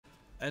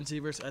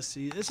NC versus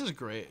SC. This is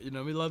great. You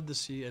know, we love to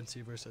see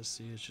NC versus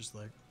SC. It's just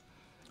like,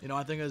 you know,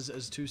 I think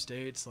as two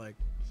states, like,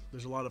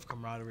 there's a lot of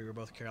camaraderie. We're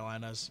both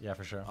Carolinas. Yeah,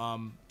 for sure.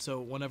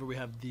 So whenever we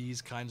have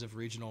these kinds of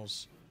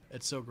regionals,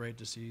 it's so great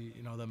to see,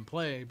 you know, them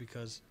play,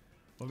 because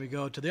when we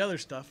go to the other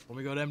stuff, when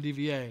we go to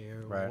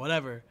MDVA or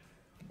whatever,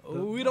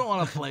 we don't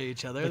want to play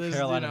each other. The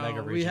Carolina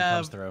Mega Region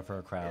comes through for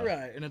a crowd.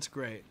 Right, and it's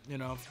great. You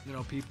know,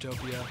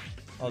 Peeptopia.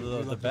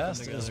 Although the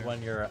best is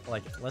when you're,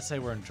 like, let's say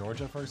we're in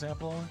Georgia, for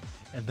example,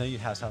 and then you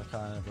have South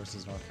Carolina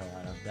versus North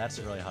Carolina. That's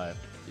really hype.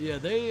 Yeah,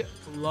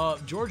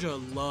 Georgia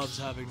loves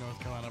having North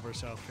Carolina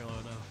versus South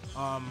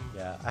Carolina.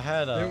 Yeah, I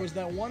had there was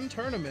that one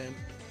tournament,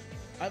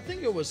 I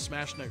think it was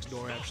Smash Next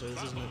Door, actually.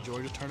 This isn't a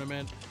Georgia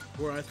tournament,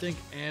 where I think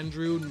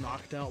Andrew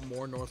knocked out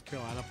more North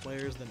Carolina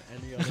players than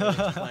any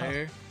other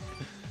player.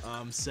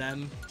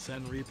 Sen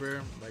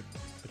Reaper, like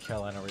the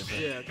Carolina Reaper.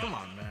 Yeah, come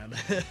on, man.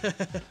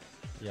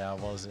 Yeah,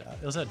 what was it?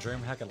 It was at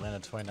DreamHack Atlanta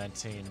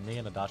 2019. Me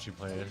and Adachi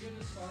played.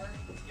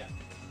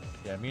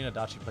 Yeah, me and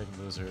Adachi played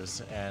in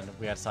losers, and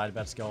we had side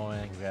bets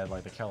going. We had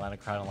like the Carolina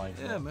crowd, and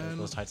like man,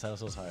 those tight setups,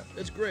 those hype.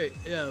 It's great.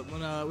 Yeah,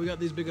 when we got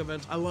these big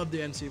events, I love the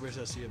NC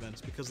versus SC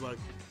events, because, like,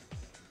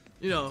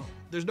 you know,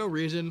 there's no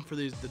reason for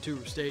the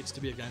two states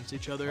to be against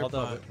each other.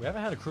 Although we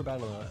haven't had a crew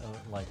battle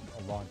in like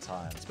a long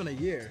time. It's been a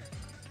year.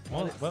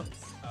 Well,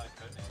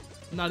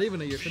 not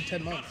even a year. It's been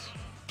 10 months.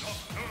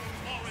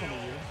 It's been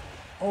a year.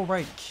 Oh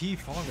right, Key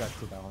Fall got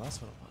crew battle. That's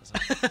what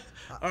it was.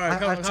 All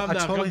right,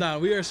 calm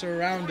down. We are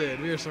surrounded.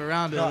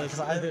 No, because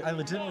I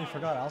legitimately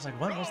forgot. I was like,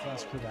 when was the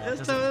last crew battle? It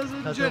was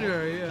in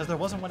January. Because there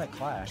wasn't one at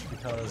Clash,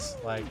 because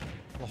like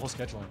the whole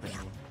scheduling thing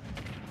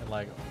and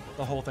like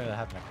the whole thing that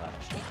happened at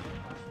Clash.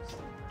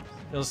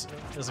 It was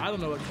I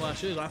don't know what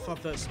Clash is. I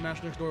thought that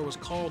Smash Next Door was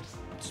called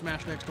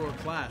Smash Next Door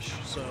Clash.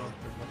 So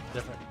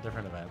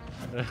different event.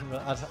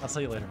 I'll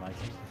tell you later, Mikey.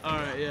 All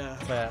right, yeah.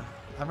 But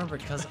I remember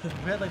because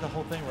we had like the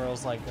whole thing where it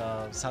was like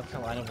South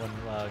Carolina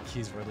when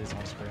Key's released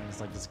on screen. It's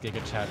like this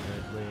Giga Chad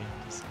Ridley.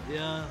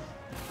 Yeah.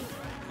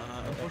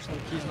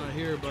 Unfortunately, Key's not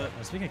here, but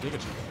speaking of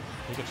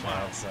Giga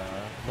Chad's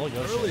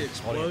lolyoshi. Early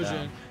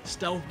explosion,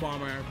 stealth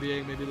bomber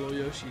being maybe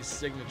lolYoshi's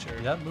signature.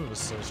 That move is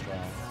so strong.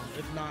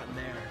 It's not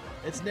Nair.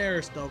 It's Nair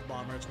or stealth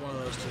bomber. It's one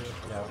of those two.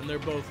 Yeah. And they're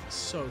both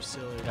so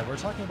silly. Yeah, we're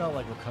talking about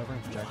like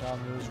recovering projectile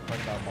moves. We're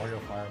talking about Mario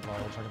Fireball.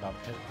 We're talking about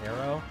Pit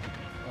Arrow.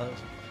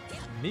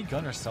 Me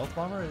Gunner Stealth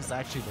Bomber is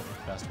actually the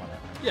best one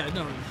ever. Yeah,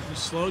 no, you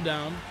slow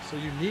down, so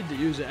you need to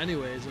use it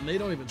anyways, and they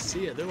don't even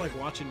see it. They're like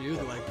watching you.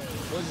 They're like,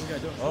 "What is this guy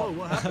doing? Oh,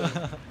 what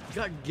happened? He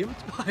got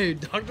gimped by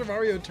Dr.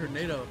 Mario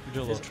Tornado." You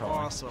do a little troll.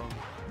 Awesome.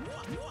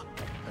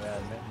 Yeah,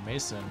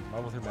 Mason,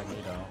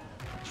 Marvel3Magneto,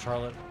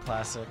 Charlotte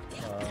Classic,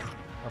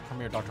 our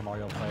premier Dr.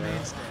 Mario player.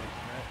 Mainstay,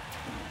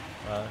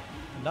 right?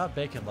 Not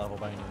bacon level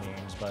by any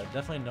means, but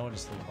definitely known to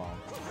sleep on.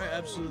 Right,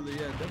 absolutely,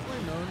 yeah.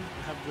 Definitely known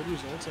to have good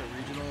results at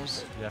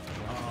regionals. Yeah, for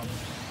sure.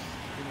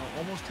 You know,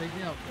 almost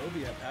taking out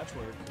Kobe at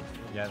Patchwork.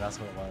 Yeah, that's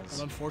what it was.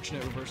 An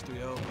unfortunate reverse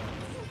 3-0,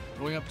 but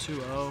going up 2-0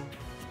 on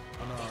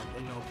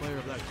you know, a player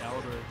of that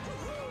caliber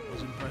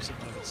was impressive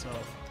in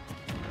itself.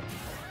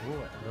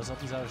 Ooh, those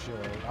upties out of shield.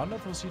 I don't know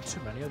if we'll see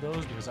too many of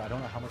those because I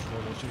don't know how much more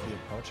they should be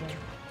approaching,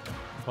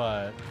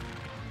 but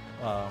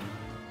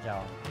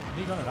yeah,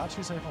 me Gunner not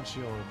too safe on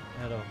shield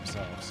in and of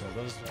himself, so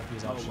those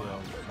upties out shield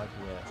might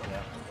be it.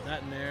 Yeah.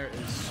 That Nair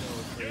is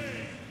so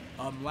crazy.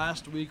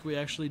 Last week we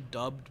actually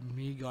dubbed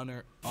Me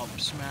Gunner Up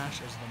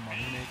Smash as the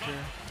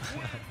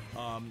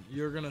moneymaker.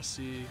 You're gonna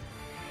see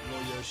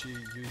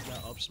lolYoshi use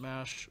that up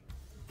smash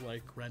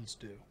like Rents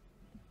do.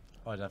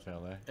 Oh,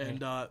 definitely.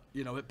 And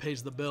you know, it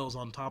pays the bills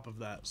on top of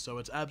that, so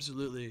it's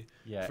absolutely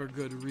for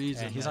good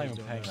reason. And he's not even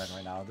paying that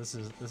right now. This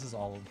is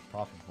all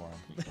profit for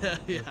him.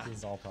 Yeah, this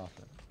is all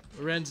profit.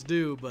 Rents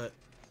due, but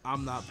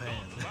I'm not paying.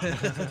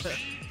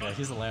 Yeah,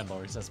 he's the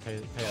landlord. He says pay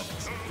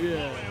us.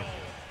 Yeah.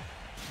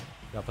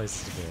 Got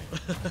places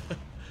to go.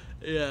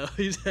 Yeah,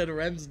 he said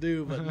rent's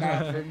due, but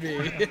not for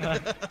me.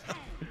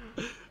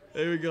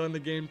 There we go into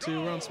game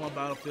 2. We're on small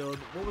battlefield.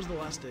 What was the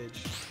last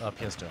stage?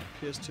 PS2.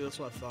 PS2, that's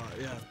what I thought,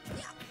 yeah.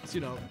 It's, you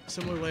know,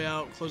 similar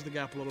layout, close the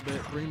gap a little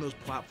bit, bring those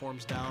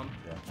platforms down.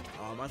 Yeah.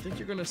 I think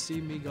you're going to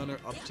see Me Gunner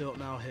up tilt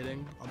now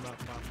hitting on that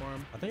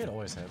platform. I think it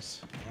always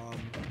hits.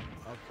 Okay.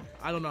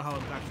 I don't know how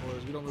impactful it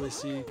is. We don't really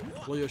see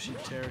lolYoshi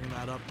tearing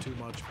that up too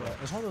much, but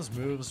it's one of those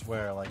moves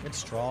where like it's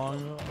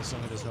strong,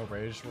 assuming there's no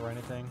rage or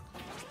anything,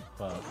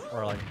 but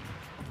or like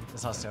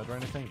it's not sailed or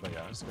anything. But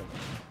yeah, it's good.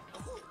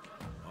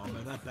 Oh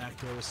man, that back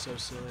throw is so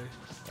silly.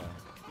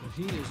 And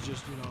he is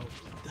just, you know,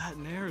 that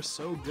Nair is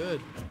so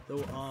good.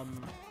 Though,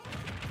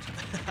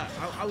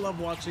 I love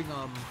watching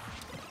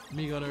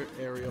Me Gunner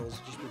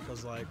aerials just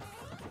because, like,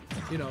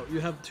 you know, you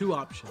have two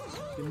options.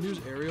 You can use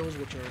aerials,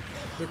 which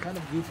they're kind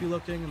of goofy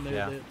looking,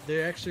 and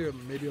they actually are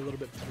maybe a little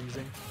bit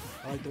pleasing.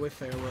 I like the way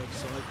Fair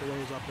looks. I like the way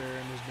he's up there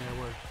and his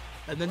Nair work.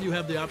 And then you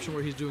have the option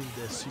where he's doing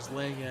this. He's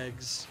laying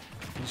eggs.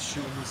 He's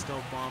shooting these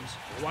stealth bombs.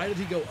 Why did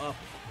he go up?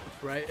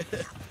 Right?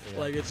 Yeah.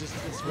 Like, it's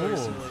very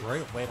silly.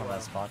 Great weight on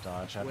that spot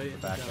dodge after the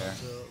back there.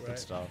 Good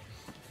stuff.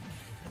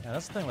 And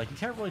that's the thing, like, you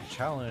can't really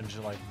challenge,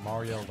 like,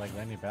 Mario, like,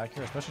 landing back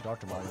here, especially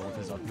Dr. Mario with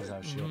his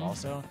out shield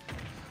also.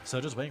 So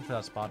just waiting for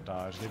that spot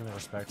dodge, giving the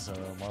respect to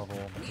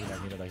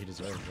Marvel3Magneto that he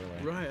deserves,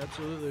 really. Right,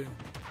 absolutely.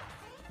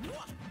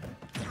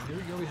 Here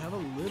we go, we have a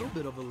little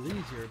bit of a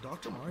lead here.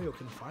 Dr. Mario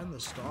can find the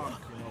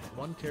stock. You know, if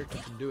one character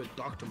can do it,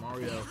 Dr.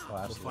 Mario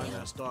will find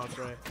that stock,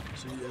 right?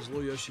 So as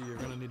lolyoshi, you're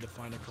going to need to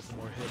find a couple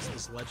more hits.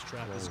 This ledge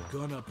trap is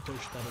going to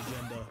push that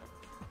agenda.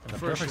 And the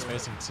perfect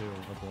spacing too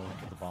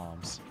with the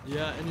bombs.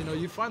 Yeah, and you know,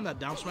 you find that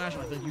down smash,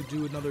 and I think you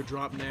do another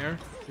drop nair,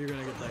 you're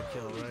gonna get that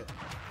kill, right?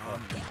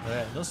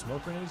 Yeah, those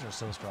smoke grenades are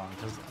so strong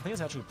because I think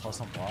it's actually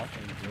plus on block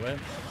when you do it.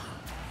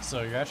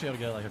 So you're actually able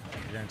to get like a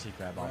guaranteed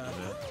grab off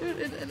of it.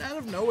 Dude, and out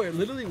of nowhere,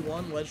 literally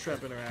one ledge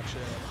trap interaction,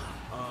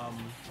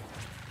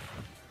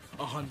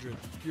 100.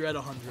 You're at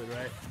 100,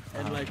 right?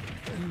 And like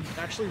you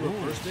actually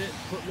reversed it,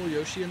 put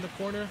lolyoshi in the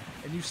corner,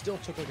 and you still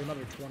took like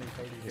another 20,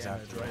 30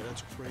 damage, right?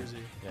 That's crazy.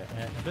 Yeah,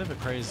 and a bit of a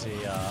crazy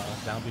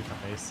downbeat from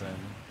Mason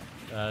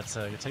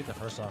to take the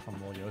first off from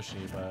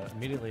lolyoshi, but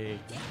immediately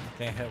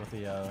getting hit with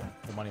the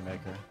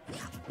moneymaker.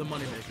 The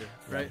moneymaker,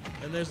 right?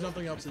 And there's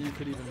nothing else that you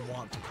could even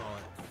want to call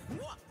it.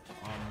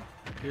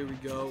 Here we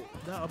go.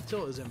 That up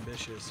tilt is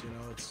ambitious, you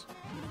know, it's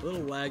a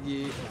little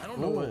laggy. I don't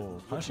know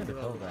what. Punishing the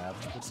kill grab.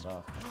 Good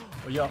stuff.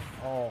 But yeah,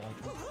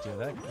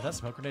 dude, that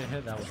smoke grenade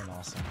hit, that was an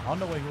awesome. I don't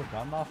know where he would have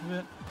gotten off of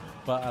it,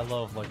 but I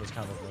love like those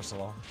kind of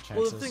reversal chances.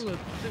 Well, the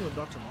thing with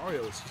Dr.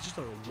 Mario is he's just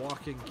like a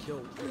walking kill.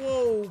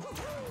 Whoa! Yo,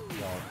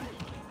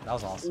 that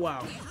was awesome.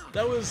 Wow,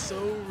 that was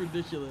so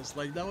ridiculous.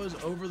 Like that was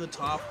over the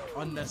top,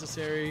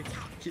 unnecessary.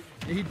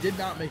 He did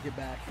not make it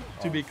back,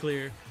 to be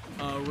clear.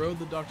 Rode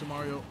the Dr.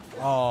 Mario.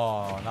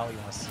 Oh, now we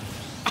want to see.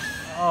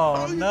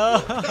 Oh no!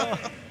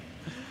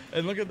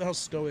 And look at how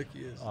stoic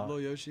he is.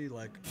 lolyoshi,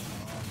 like.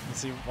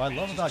 See, what I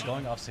love about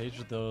going off stage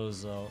with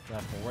those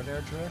that forward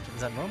air drift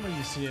is that normally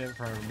you see it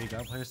from me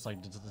gun players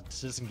like to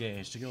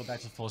disengage to go back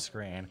to full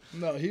screen.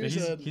 No, he's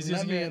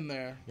using it in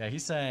there. Yeah,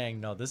 he's saying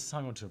no. This is how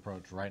I'm going to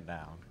approach right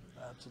now.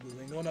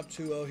 Absolutely, going up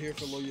 2-0 here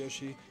for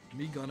lolyoshi.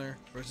 Me Gunner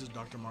versus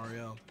Dr.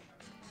 Mario.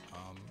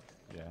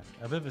 Yeah,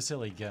 a bit of a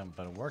silly gimp,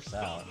 but it works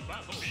out.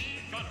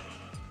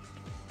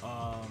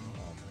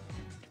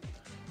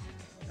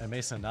 And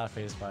Mason not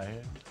phased by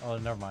it. Oh,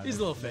 never mind. He's a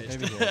little phased.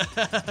 Maybe he did.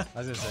 I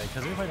was gonna say,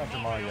 because we played Dr.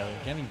 Mario,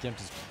 getting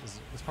gimped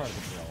is part of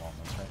the drill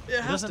almost, right?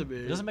 It has to be.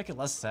 It doesn't make it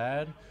less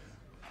sad,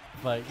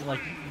 but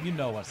like you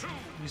know what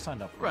you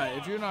signed up for. Right.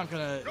 If you're not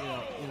gonna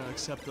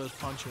accept those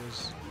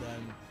punches,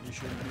 then you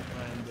shouldn't be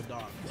playing the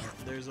doc.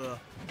 There's a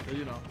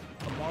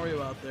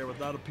Mario out there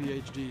without a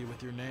PhD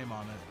with your name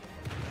on it.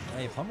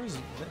 Hey, plumbers,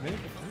 they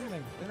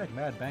make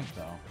mad bank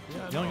though.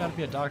 Yeah, you don't gotta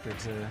be a doctor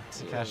to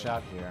cash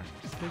out here.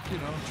 Pick,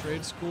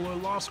 trade school or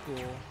law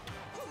school.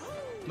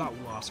 Not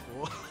law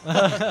school.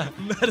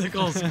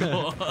 Medical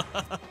school.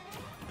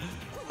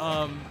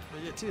 But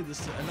yeah, too,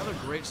 this is another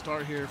great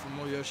start here from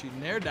lolyoshi.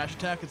 Nair dash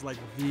attack is like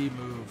the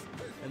move.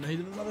 And then he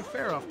did another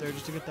fair off there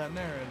just to get that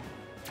Nair.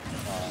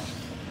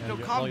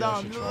 And calm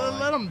down.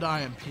 Let him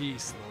die in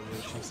peace,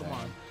 lolyoshi.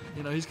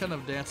 Come on. He's kind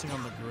of dancing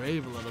on the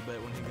grave a little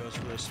bit when he goes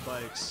for those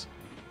spikes.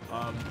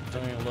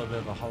 Doing a little bit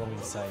of a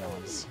Halloween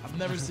seance. I've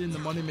never seen the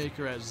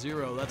moneymaker at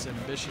 0. That's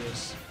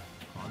ambitious.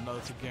 Oh no,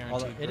 it's a guaranteed.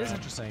 Although it is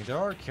interesting. There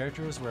are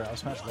characters where up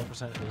smash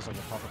 1% is like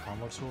a proper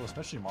combo tool,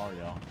 especially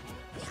Mario.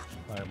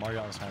 Like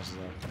Mario up smash is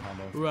a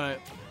combo. Right.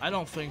 I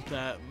don't think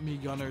that Me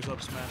Gunner's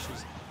up smash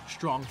is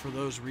strong for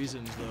those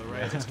reasons though,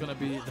 right? It's gonna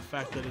be the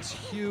fact that it's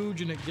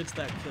huge and it gets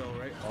that kill,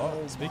 right?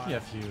 Oh, speaking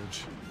of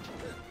huge.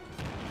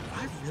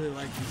 I really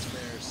like these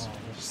fairs.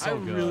 So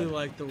good. Really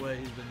like the way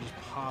he's been just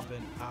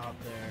popping out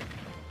there.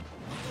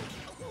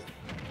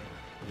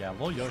 Yeah,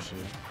 lolyoshi.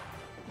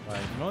 Like,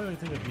 normally when you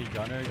think of Me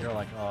Gunner, you're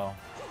like, oh,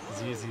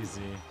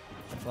 easy.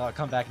 Well, I'll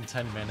come back in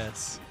 10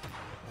 minutes.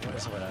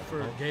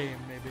 For a game,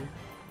 maybe.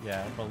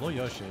 Yeah, but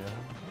lolyoshi.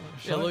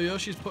 Yeah,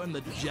 lolyoshi's putting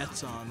the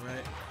jets on,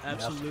 right?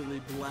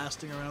 Absolutely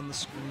blasting around the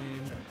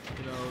screen,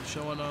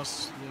 showing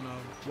us,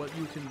 what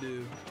you can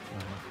do.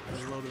 A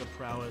little bit of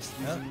prowess.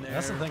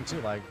 That's the thing too.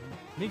 Like,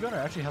 Me Gunner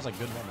actually has like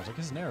good numbers. Like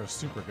his Nair is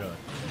super good.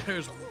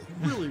 Nair's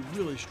really,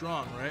 really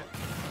strong, right?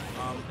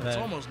 It's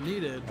almost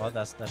needed. Well,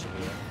 that should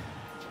be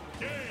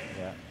it.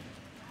 Yeah.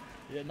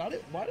 Yeah.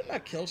 Why didn't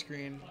that kill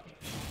screen?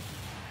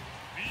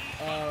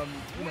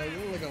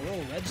 Like a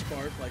little red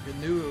spark. Like it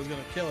knew it was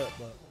gonna kill it,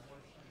 but.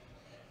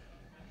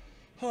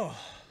 Oh,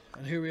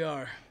 and here we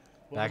are.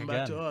 Welcome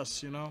back to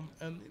us,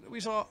 And we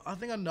saw, I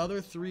think,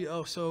 another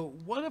 3-0. So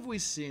what have we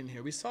seen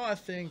here? We saw, I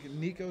think,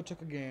 Nico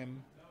took a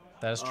game.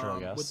 That is true,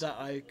 yes. With that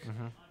Ike.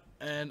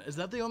 And is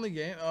that the only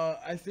game?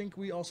 I think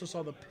we also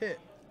saw the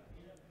Pit.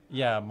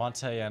 Yeah,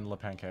 Monte and Le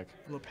Pancake.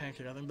 Le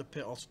Pancake. I think the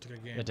Pit also took a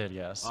game. It did,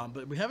 yes.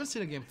 But we haven't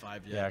seen a game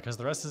 5 yet. Yeah, because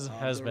the rest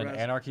has been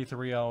Anarchy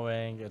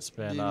 3-0ing. It's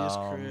been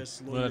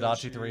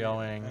Lunadachi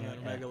 3-0ing. And then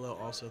Regalo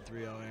also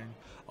 3-0ing.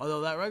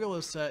 Although that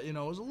Regalo set,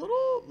 was a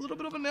little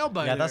bit of a nail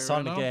biter. Yeah, that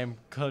Sonic game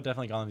could have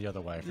definitely gone the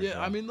other way. Sure.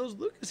 I mean, those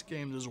Lucas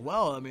games as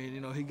well. I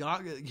mean, he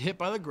got hit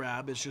by the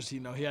grab. It's just,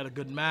 he had a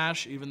good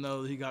mash, even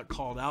though he got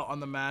called out on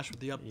the mash with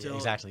the up tilt.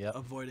 Exactly, yep.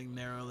 Avoiding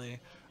narrowly.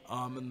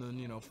 and then,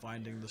 you know,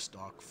 finding the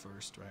stock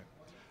first,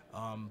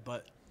 right?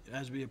 But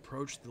as we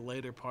approach the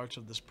later parts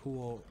of this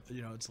pool,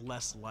 you know, it's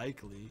less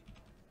likely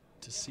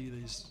to see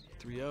these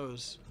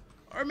 3-0s.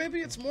 Or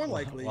maybe it's more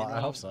likely. Well, you know?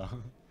 I hope so.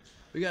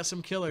 We got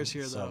some killers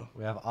here, though.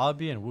 We have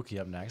Abi and Wookie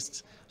up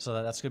next.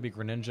 So that's going to be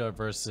Greninja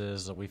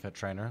versus a Wii Fit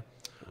trainer.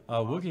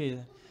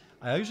 Wookie,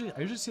 I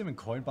usually see him in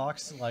Coin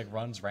Box, like,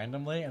 runs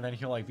randomly, and then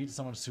he'll, like, beat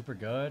someone super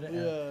good,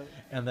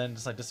 and then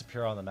just, like,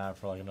 disappear on the map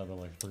for, like, another,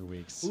 like, 3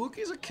 weeks.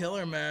 Wookie's a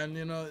killer, man.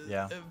 You know,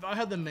 Yeah. If I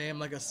had the name,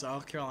 like, a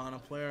South Carolina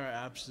player,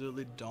 I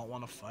absolutely don't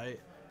want to fight.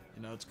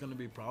 You know, it's going to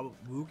be probably...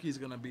 Wookie's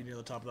going to be near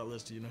the top of that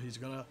list. You know, he's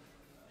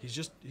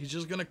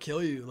just gonna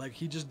kill you. Like,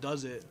 he just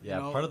does it. Yeah,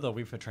 you know? Part of the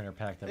Wii Fit trainer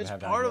pack that we have.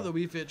 It's part of the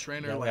Wii Fit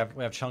trainer. Yeah, like,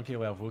 we have Chunky,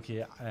 we have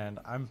Wookie, and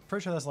I'm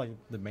pretty sure that's like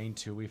the main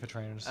 2 Wii Fit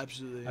trainers.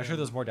 Absolutely. I'm sure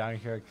there's more down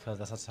here because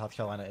that's how South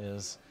Carolina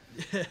is.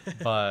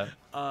 But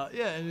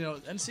yeah, and you know,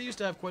 NC used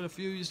to have quite a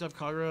few. Used to have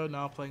Kagura,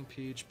 now playing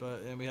Peach,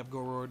 and we have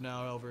Gorord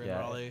now over in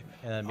Raleigh.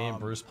 And then me and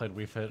Bruce played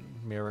Wii Fit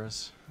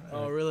mirrors.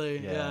 Oh, really?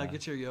 Yeah.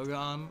 Get your yoga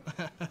on.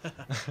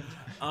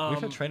 Wii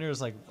Fit trainer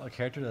is like a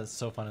character that's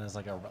so fun and is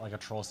like a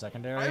troll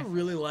secondary. I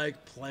really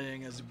like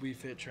playing as Wii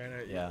Fit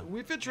trainer. Yeah.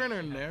 Wii Fit trainer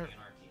in there.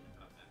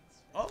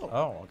 Oh.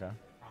 Oh, okay.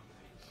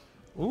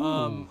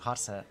 Ooh, hot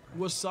set.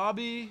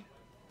 Wasabi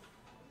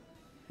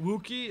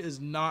Wookie is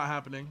not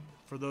happening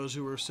for those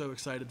who were so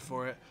excited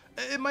for it.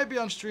 It might be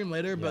on stream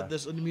later, but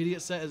this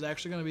immediate set is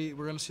actually going to be...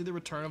 We're going to see the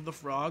return of the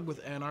frog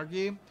with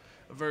Anarchy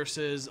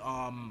versus...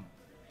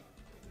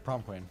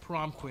 Prom Queen.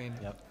 Prom Queen.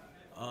 Yep.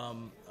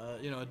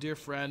 You know, a dear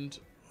friend,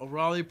 a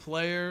Raleigh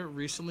player,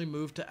 recently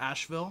moved to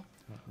Asheville.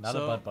 Not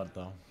a Bud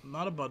though.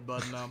 Not a Bud,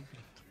 no.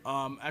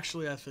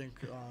 Actually, I think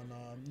on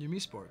Yumi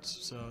Sports.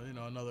 So, you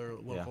know, another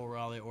local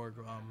Raleigh org,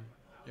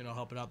 you know,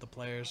 helping out the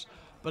players.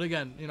 But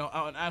again, you know,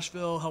 out in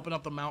Asheville, helping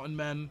out the mountain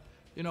men,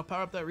 you know,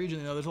 power up that region.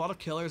 You know, there's a lot of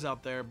killers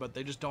out there, but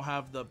they just don't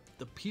have the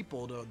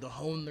people to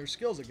hone their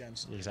skills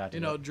against. Exactly.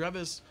 You know,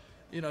 Drevis,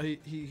 you know,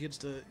 he gets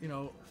to, you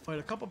know, fight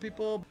a couple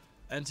people.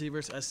 NC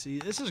versus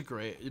SC. This is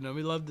great. You know,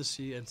 we love to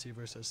see NC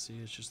versus SC.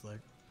 It's just like,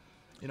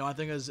 you know, I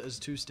think as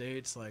 2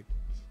 states, like,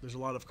 there's a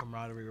lot of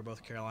camaraderie. We're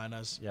both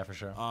Carolinas. Yeah, for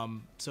sure.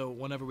 So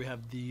whenever we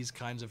have these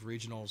kinds of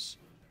regionals,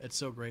 it's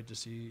so great to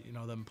see, you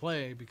know, them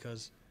play,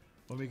 because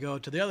when we go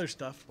to the other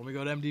stuff, when we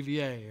go to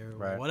MDVA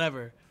or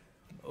whatever,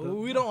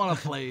 we don't want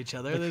to play each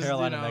other. The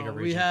Carolina Mega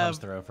region comes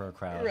through for a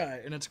crowd.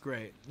 Right, and it's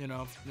great. You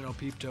know,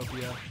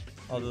 Peeptopia.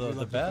 Although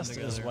the best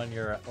is when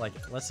you're, like,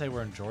 let's say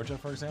we're in Georgia,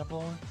 for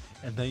example,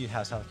 and then you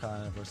have South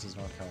Carolina versus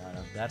North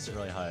Carolina. That's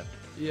really hype.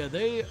 Yeah,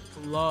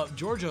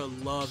 Georgia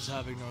loves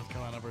having North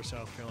Carolina versus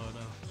South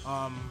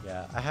Carolina.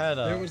 Yeah, I had...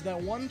 there was that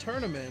one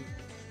tournament,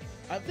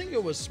 I think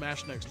it was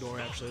Smash Next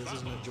Door, actually. This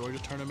isn't a Georgia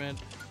tournament,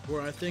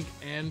 where I think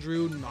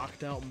Andrew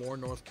knocked out more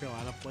North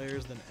Carolina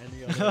players than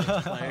any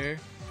other player.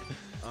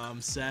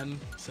 Sen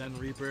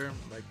Reaper,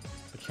 like...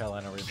 The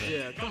Carolina Reaper.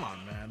 Yeah, come on,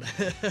 man.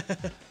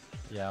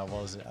 Yeah,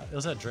 what was it? It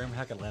was at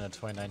DreamHack Atlanta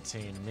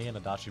 2019. Me and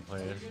Adachi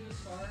played.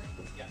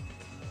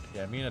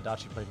 Yeah, me and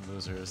Adachi played in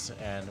losers,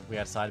 and we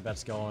had side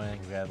bets going.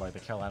 We had like the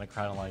Carolina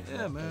crowd and like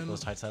those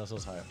tight setups. It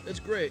was hype. It's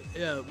great.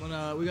 Yeah,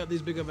 when we got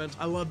these big events,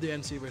 I love the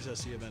NC versus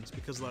SC events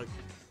because, like,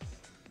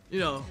 you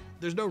know,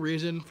 there's no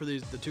reason for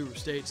the 2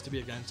 states to be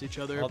against each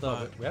other.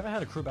 Although we haven't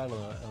had a crew battle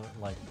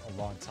in like a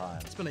long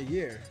time. It's been a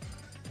year.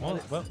 Well,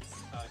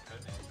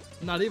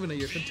 not even a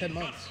year. It's been 10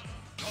 months.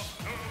 It's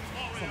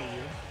been a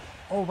year.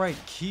 Oh, right.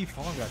 Key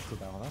Farm got crew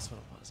battle. That's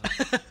what it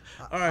was.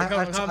 All right,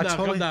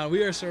 calm down.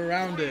 We are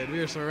surrounded.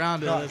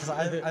 No, because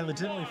I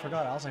legitimately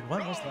forgot. I was like,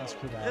 when was the last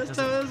crew battle? It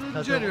was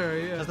in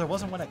January, Because there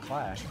wasn't one at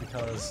Clash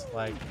because,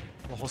 like,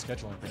 the whole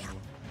scheduling thing.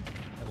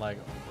 And, like,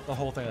 the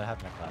whole thing that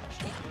happened at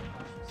Clash.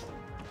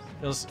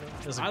 It was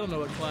I don't know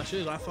what Clash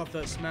is. I thought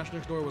that Smash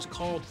Next Door was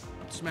called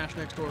Smash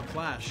Next Door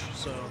Clash,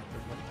 so...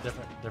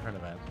 Different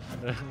event.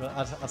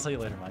 I'll tell you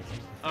later, Mike.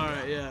 All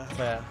right, yeah. But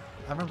yeah,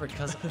 I remember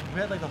because we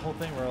had like the whole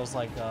thing where it was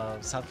like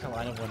South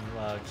Carolina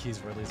when Keys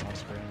Ridley's on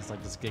screen. It's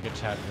like this Giga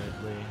Chad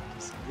Ridley.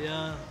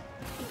 Yeah.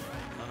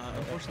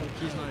 Unfortunately,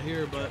 Key's not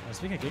here, but...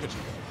 Speaking of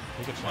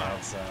Giga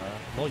Chad's,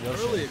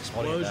 lolyoshi. Early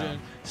explosion.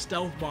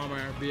 Stealth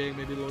Bomber being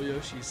maybe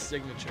lolYoshi's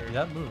signature.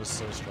 Yeah, that move was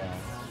so strong.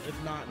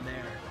 If not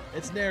Nair.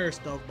 It's Nair or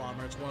Stealth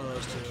Bomber. It's one of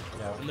those 2.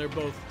 Yeah. And they're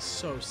both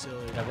so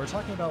silly. Yeah, we're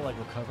talking about like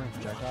recovering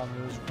projectile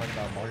moves. We're talking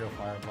about Mario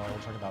Fireball.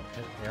 We're talking about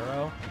Pit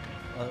Arrow.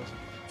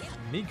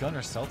 Me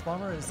Gunner Stealth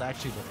Bomber is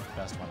actually the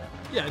best one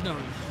ever. Yeah, no,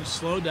 you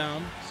slow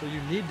down, so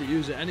you need to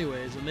use it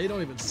anyways, and they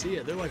don't even see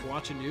it. They're like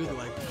watching you. They're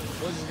like,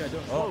 what is this guy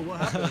doing? Oh, what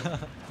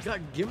happened? He got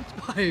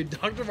gimped by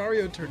Dr.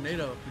 Mario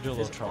Tornado. You do a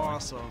little troll.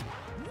 Awesome.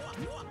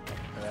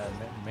 Yeah,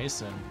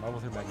 Mason,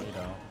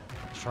 Marvel3Magneto,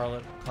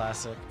 Charlotte,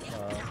 Classic,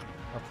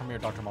 our premier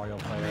Dr. Mario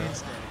player.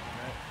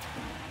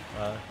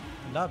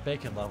 Not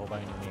Bacon level by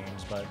any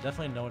means, but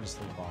definitely known to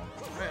sleep on.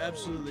 Right,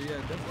 absolutely,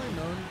 yeah. Definitely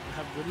known to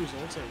have good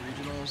results at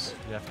regionals.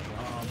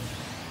 Definitely.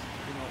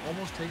 You know,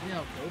 almost taking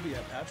out Kobe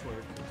at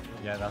Patchwork.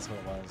 Yeah, that's what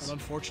it was. An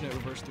unfortunate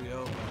reverse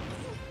 3-0.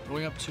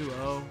 Going up 2-0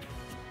 on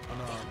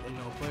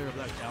a player of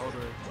that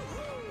caliber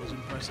was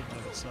impressive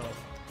in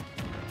itself.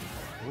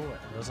 Ooh,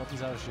 those up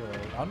these out of shield.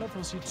 I don't know if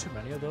we'll see too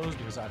many of those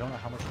because I don't know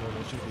how much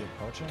lolyoshi will be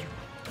approaching.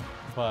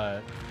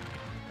 But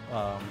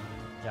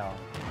yeah,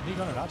 me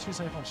gunner not too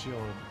safe on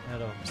shield in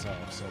and of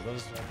himself. So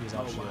those up these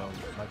out shield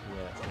might be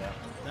it. Yeah.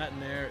 That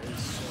nair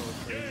is so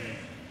crazy.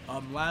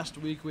 Last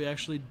week we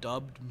actually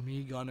dubbed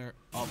Me Gunner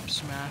up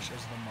smash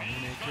as the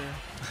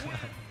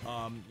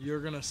moneymaker. You're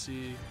gonna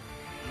see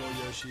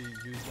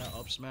lolyoshi use that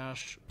up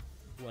smash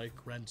like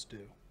Rents do.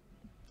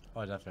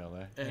 Oh,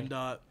 definitely. And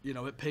you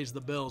know, it pays the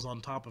bills on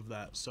top of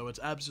that, so it's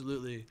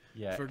absolutely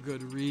for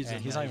good reason.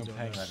 And he's not even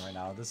paying right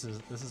now. This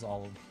is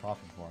all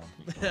profit for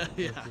him.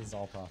 Yeah, this is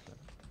all profit.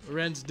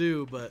 Rents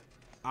do, but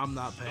I'm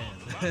not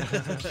paying.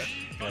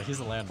 Yeah, he's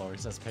a landlord.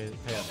 He says pay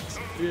us.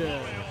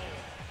 Yeah.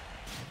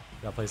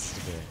 Got places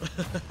to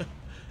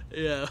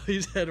be. Yeah,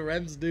 he said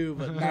rents due,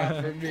 but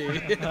not for me.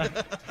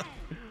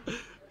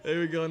 There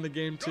we go into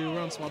game 2.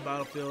 We're on small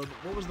battlefield.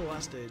 What was the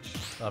last stage?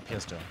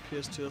 PS2.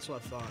 PS2, that's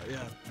what I thought,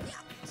 yeah.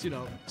 It's, you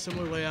know,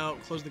 similar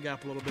layout, close the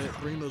gap a little bit,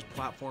 bring those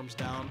platforms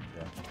down.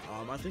 Yeah.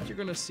 I think you're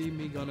going to see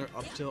Me Gunner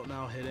up tilt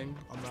now hitting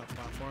on that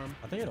platform.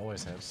 I think it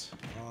always hits.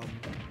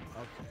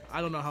 Okay. I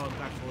don't know how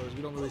impactful it is.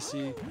 We don't really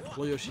see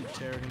lolyoshi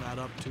tearing that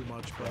up too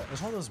much, but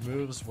It's one of those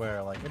moves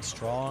where, like, it's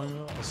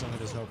strong, assuming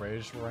there's no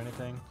rage or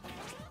anything.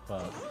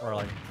 But, or,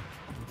 like,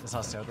 it's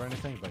not stealth or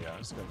anything, but yeah,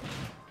 it's good.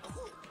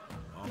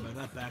 oh man,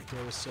 that back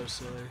throw is so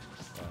silly.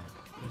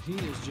 And he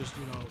is just,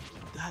 you know,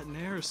 that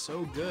nair is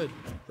so good.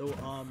 Though,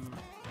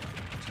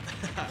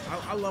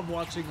 I love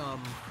watching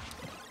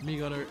Me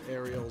Gunner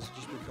aerials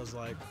just because,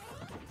 like,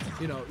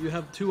 you know, you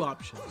have two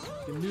options.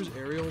 You can use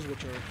aerials, which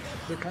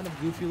they're kind of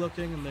goofy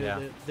looking,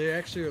 and they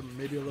actually are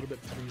maybe a little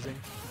bit pleasing.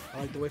 I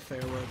like the way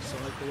Fair looks.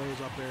 I like the way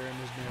he's up there and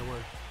his nair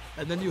work.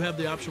 And then you have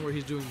the option where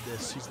he's doing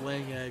this. He's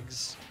laying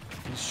eggs.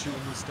 He's shooting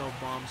these stealth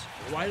bombs.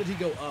 Why did he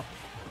go up?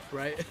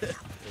 Right? Yeah.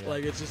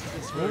 Like, it's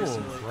very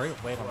silly.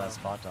 Great weight on that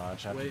spot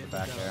dodge after the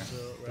back there.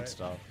 Good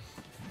stuff.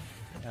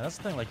 And that's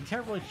the thing, like, you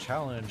can't really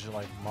challenge,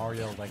 like,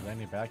 Mario, like,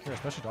 landing back here,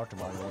 especially Dr.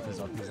 Mario with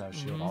his out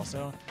shield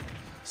also.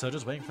 So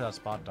just waiting for that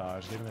spot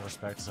dodge, giving the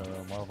respect to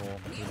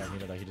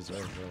Marvel3Magneto that he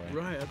deserves,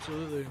 really. Right,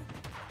 absolutely.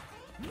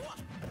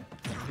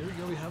 Here we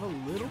go, we have a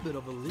little bit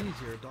of a lead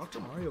here. Dr.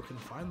 Mario can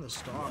find the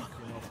stock.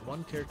 You know, if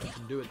one character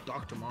can do it,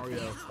 Dr.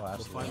 Mario will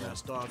find that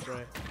stock,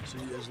 right? So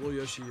as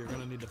lolyoshi, you're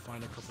going to need to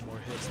find a couple more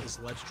hits. This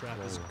ledge trap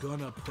is going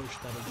to push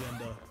that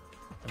agenda.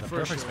 And the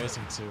perfect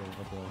spacing, too,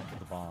 with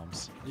the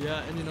bombs.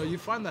 Yeah, and you know, you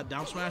find that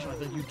down smash, I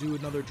think you do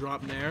another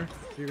drop nair,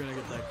 you're going to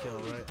get that kill,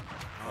 right?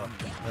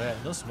 Yeah,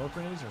 those smoke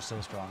grenades are so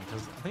strong,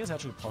 because I think it's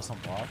actually plus on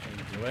block when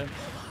you do it.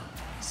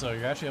 So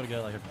you're actually able to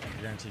get like a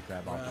guaranteed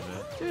grab off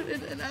of it.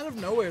 Dude, and out of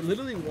nowhere,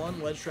 literally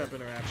one ledge trap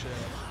interaction,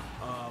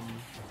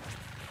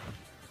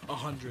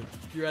 100.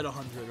 You're at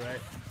 100, right?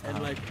 And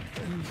like,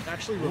 you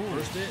actually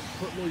reversed it,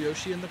 put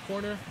lolyoshi in the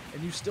corner,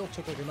 and you still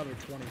took like another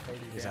 20, 30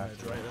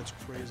 damage, right? That's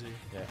crazy.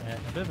 Yeah, and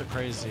a bit of a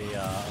crazy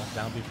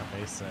downbeat from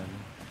Mason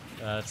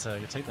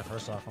to take the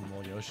first off from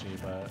lolyoshi,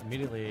 but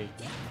immediately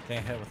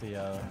getting hit with the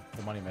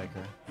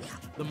moneymaker.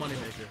 The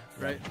moneymaker,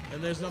 right?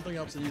 And there's nothing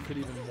else that you could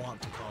even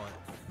want to call it.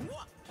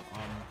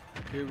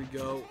 Here we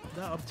go.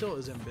 That up tilt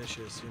is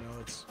ambitious, you know,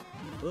 it's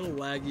a little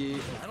laggy.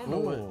 I don't know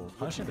what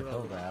punishing the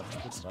kill grab.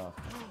 Good stuff.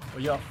 Oh,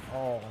 yeah.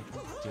 Oh,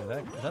 dude,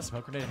 that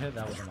smoke grenade hit,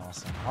 that was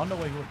awesome. I don't know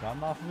where he would have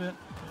gotten off of it,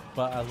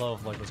 but I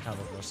love like those kind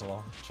of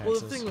reversal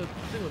chances. Well, the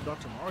thing with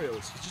Dr. Mario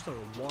is he's just a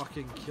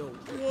walking kill.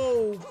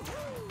 Whoa!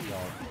 Yo,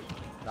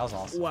 that was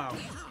awesome. Wow,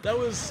 that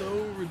was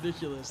so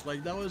ridiculous.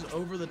 Like, that was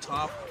over the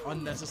top,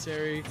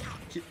 unnecessary.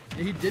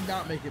 He did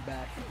not make it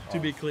back, to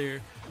be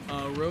clear.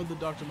 Rode the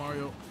Dr.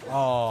 Mario.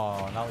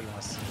 Oh, now we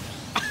want to see.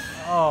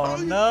 Oh,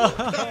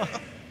 no.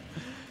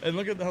 And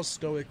look at how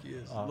stoic he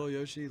is.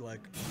 lolyoshi, like.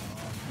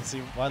 See,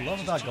 what I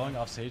love about going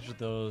off stage with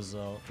those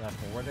that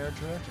forward air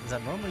drift is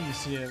that normally you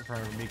see it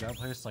from Me Gunner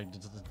players like to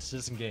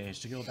disengage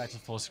to go back to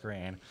full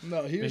screen.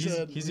 No, he's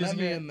using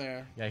it in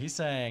there. Yeah, he's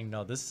saying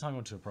no. This is how I'm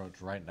going to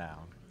approach right now.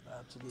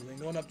 Absolutely.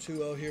 Going up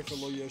 2-0 here for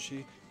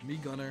lolyoshi. Me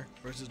Gunner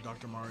versus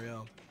Dr.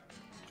 Mario.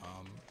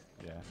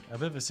 Yeah, a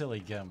bit of a silly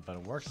gimp, but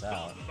it works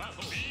out.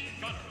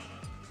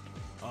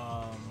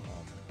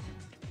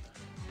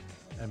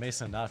 And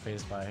Mason not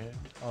phased by it.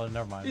 Oh,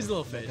 never mind. He's a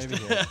little phased.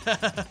 Maybe he is.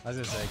 I was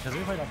gonna say, because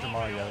we play Dr.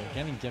 Mario,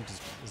 getting gimped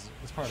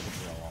is part of the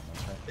drill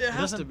almost, right? It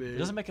has to be. It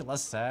doesn't make it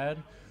less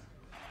sad,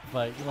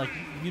 but like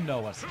you know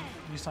what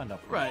you signed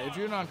up for. Right. If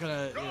you're not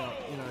gonna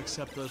you know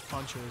accept those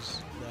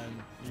punches,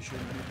 then you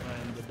shouldn't be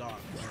playing the doc.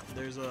 Right?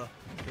 There's a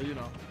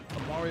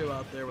Mario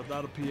out there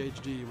without a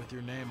PhD with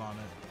your name on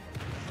it.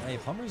 Hey,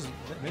 plumbers,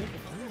 they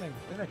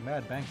make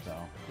mad bank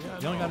though. Yeah,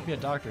 you don't got to be a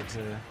doctor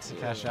to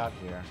cash out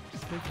here.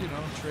 Pick, you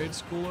know, trade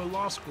school or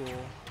law school.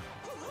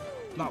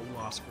 Not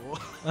law school.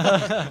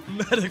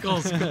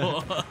 Medical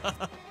school.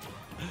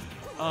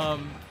 But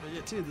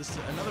yeah, too, this is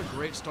another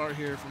great start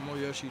here from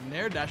lolyoshi.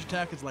 Nair dash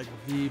attack is like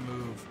the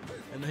move.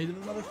 And then he did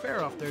another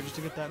fair off there just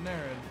to get that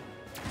nair.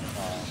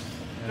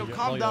 And,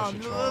 calm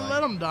down.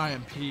 Let him die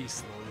in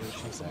peace,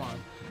 lolyoshi. Come on.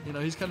 You know,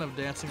 he's kind of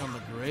dancing on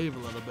the grave a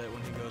little bit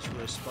when he goes for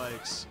those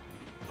spikes.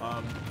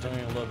 Doing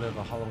a little bit of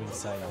a Halloween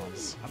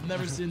seance. I've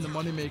never seen the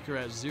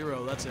moneymaker at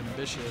 0. That's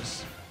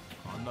ambitious.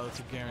 Oh no, it's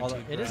a guaranteed.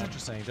 Although it is grab.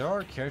 interesting. There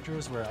are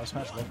characters where up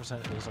smash low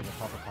percent is like a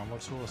proper combo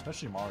tool,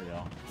 especially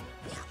Mario.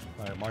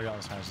 Like Mario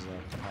up smash is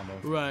a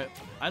combo. Right.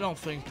 I don't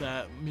think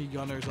that Mii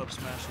Gunner's up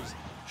smash is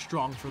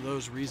strong for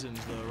those reasons,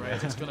 though,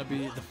 right? It's gonna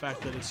be the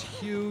fact that it's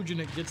huge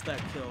and it gets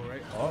that kill,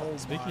 right? Oh,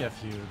 speaking of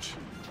huge.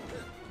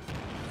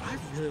 I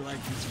really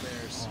like these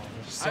bears. Oh,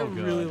 they're so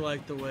good. I really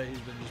like the way he's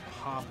been just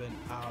popping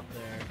out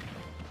there.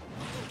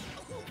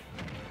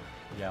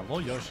 Yeah,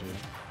 lolyoshi.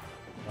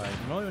 Like,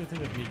 normally when you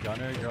think of Mii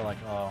Gunner, you're like,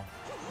 oh,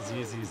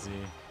 Z.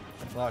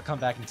 Well, I'll come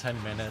back in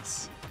 10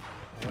 minutes.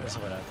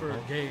 For a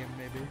game,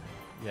 maybe.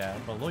 Yeah,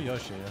 but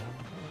lolyoshi.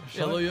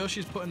 Yeah,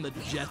 lolYoshi's putting the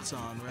jets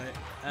on, right?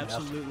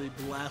 Absolutely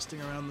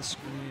blasting around the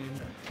screen,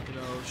 you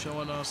know,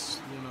 showing us,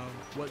 you know,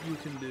 what you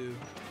can do.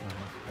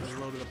 A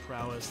little bit of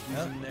prowess.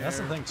 That's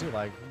the thing too.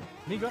 Like,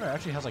 Mii Gunner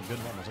actually has like good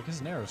numbers. Like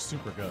his Nair is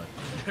super good.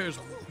 Nair's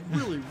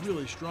really,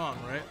 really strong,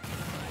 right?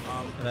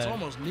 It's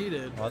almost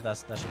needed. Well, that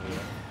should be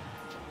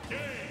it.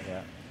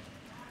 Yeah.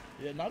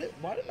 Yeah,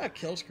 why didn't that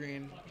kill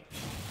screen?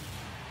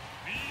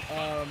 You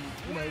know,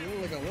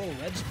 like a little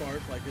red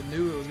spark, like it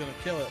knew it was gonna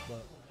kill it,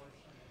 but.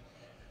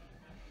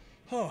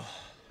 Oh,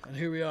 and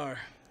here we are.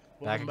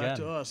 Welcome back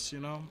to us, you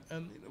know.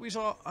 And we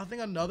saw, I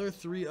think, another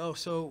 3-0.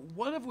 So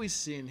what have we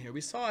seen here? We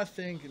saw, I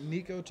think,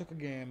 Nico took a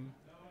game.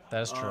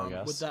 That is true,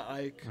 yes. With that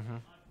Ike.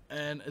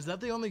 And is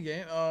that the only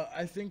game?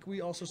 I think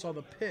we also saw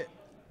the Pit.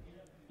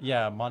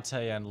 Yeah, Monte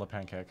and Le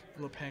Pancake.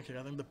 Le Pancake.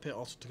 I think the Pit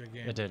also took a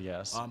game. It did,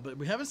 yes. But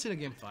we haven't seen a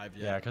game 5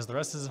 yet. Yeah, because the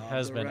rest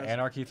has been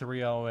Anarchy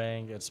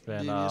 3-0ing. It's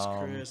been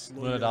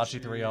Lunadachi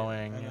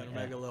 3-0ing. And then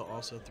Regalo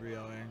also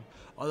 3-0ing.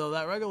 Although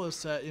that Regalo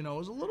set, you know,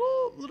 was a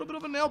little bit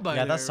of a nail biter.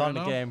 Yeah, that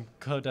Sonic game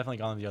could have definitely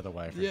gone the other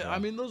way. Yeah, sure. I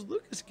mean, those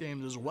Lucas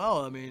games as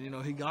well. I mean, you know,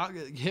 he got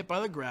hit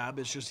by the grab.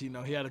 It's just, you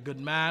know, he had a good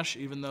mash,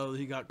 even though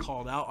he got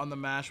called out on the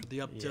mash with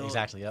the up tilt. Yeah,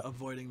 exactly, yep.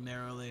 Avoiding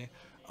narrowly.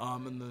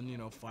 And then, you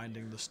know,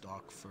 finding the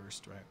stock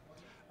first, right?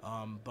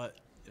 But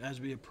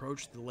as we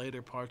approach the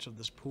later parts of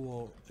this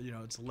pool, you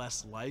know, it's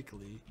less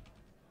likely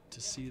to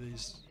see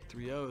these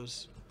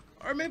 3-0s.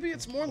 Or maybe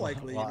it's more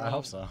likely. Well, you know? I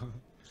hope so.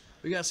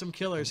 We got some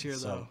killers here,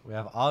 though. We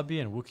have Abi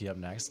and Wookie up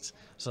next.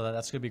 So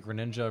that's going to be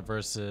Greninja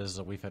versus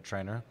a Wii Fit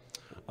trainer.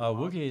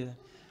 Wookie,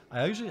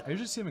 I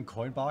usually see him in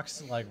Coin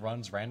Box, like,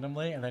 runs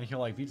randomly, and then he'll,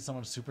 like, beat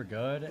someone super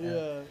good.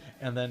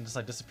 And then just,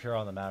 like, disappear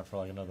on the map for,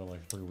 like, another,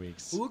 like, 3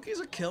 weeks.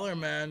 Wookie's a killer,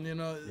 man. You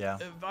know, yeah.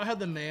 If I had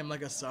the name,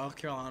 like, a South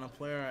Carolina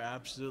player, I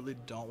absolutely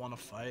don't want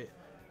to fight.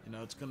 You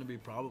know, it's going to be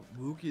probably...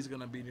 Wookie's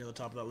going to be near the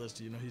top of that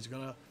list. You know, he's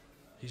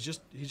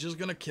just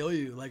gonna kill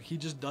you. Like, he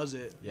just does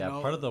it. Yeah, you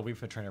know? Part of the Wii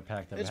Fit trainer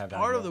pack that we have. It's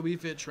part of the Wii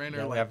Fit trainer.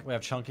 Yeah, like, we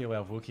have Chunky, we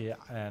have Wookie,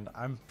 and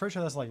I'm pretty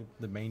sure that's like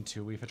the main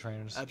 2 Wii Fit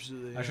trainers.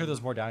 Absolutely. I'm sure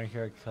there's more down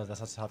here because that's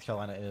how South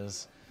Carolina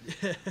is.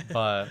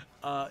 But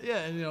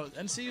yeah, and you know,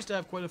 NC used to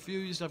have quite a few.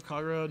 Used to have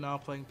Kagura, now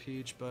playing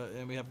Peach,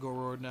 and we have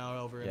Gorord now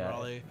over in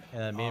Raleigh.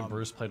 And then me and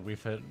Bruce played Wii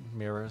Fit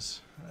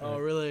mirrors. Oh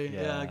really?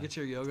 Yeah. Get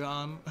your yoga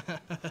on.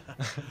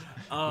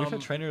 Wii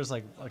Fit trainer is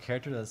like a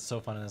character that's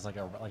so fun and is like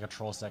a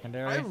troll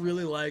secondary. I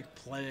really like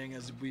playing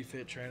as Wii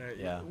Fit trainer.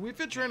 Yeah. Wii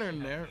Fit trainer in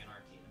there.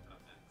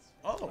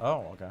 Oh.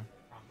 Oh, okay.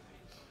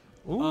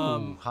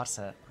 Ooh, hot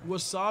set.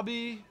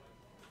 Wasabi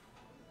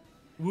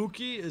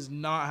Wookie is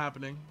not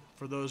happening.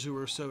 For those who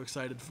were so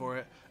excited for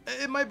it.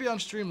 It might be on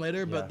stream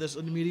later, but this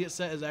immediate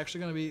set is actually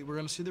going to be, we're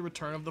going to see the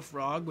return of the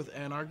Frog with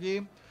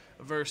Anarchy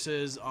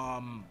versus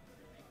Prom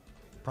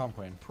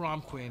Queen. Prom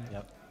Queen.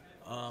 Yep.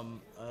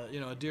 You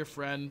know, a dear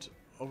friend,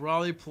 a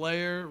Raleigh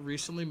player,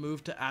 recently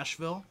moved to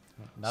Asheville.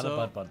 Not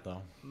a Bud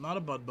though. Not a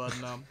Bud,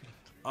 no.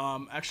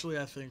 Actually,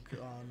 I think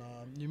on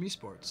Yumi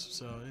Sports.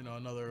 So, you know,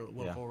 another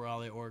local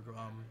Raleigh org,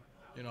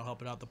 you know,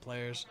 helping out the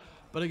players.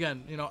 But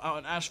again, you know, out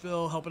in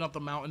Asheville, helping out the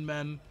Mountain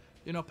Men.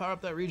 You know, power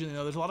up that region. You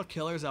know, there's a lot of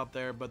killers out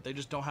there, but they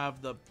just don't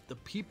have the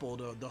people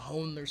to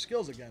hone their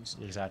skills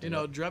against. Exactly. You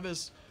know,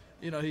 Drevis,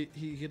 you know,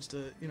 he gets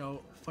to, you know,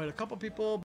 fight a couple people,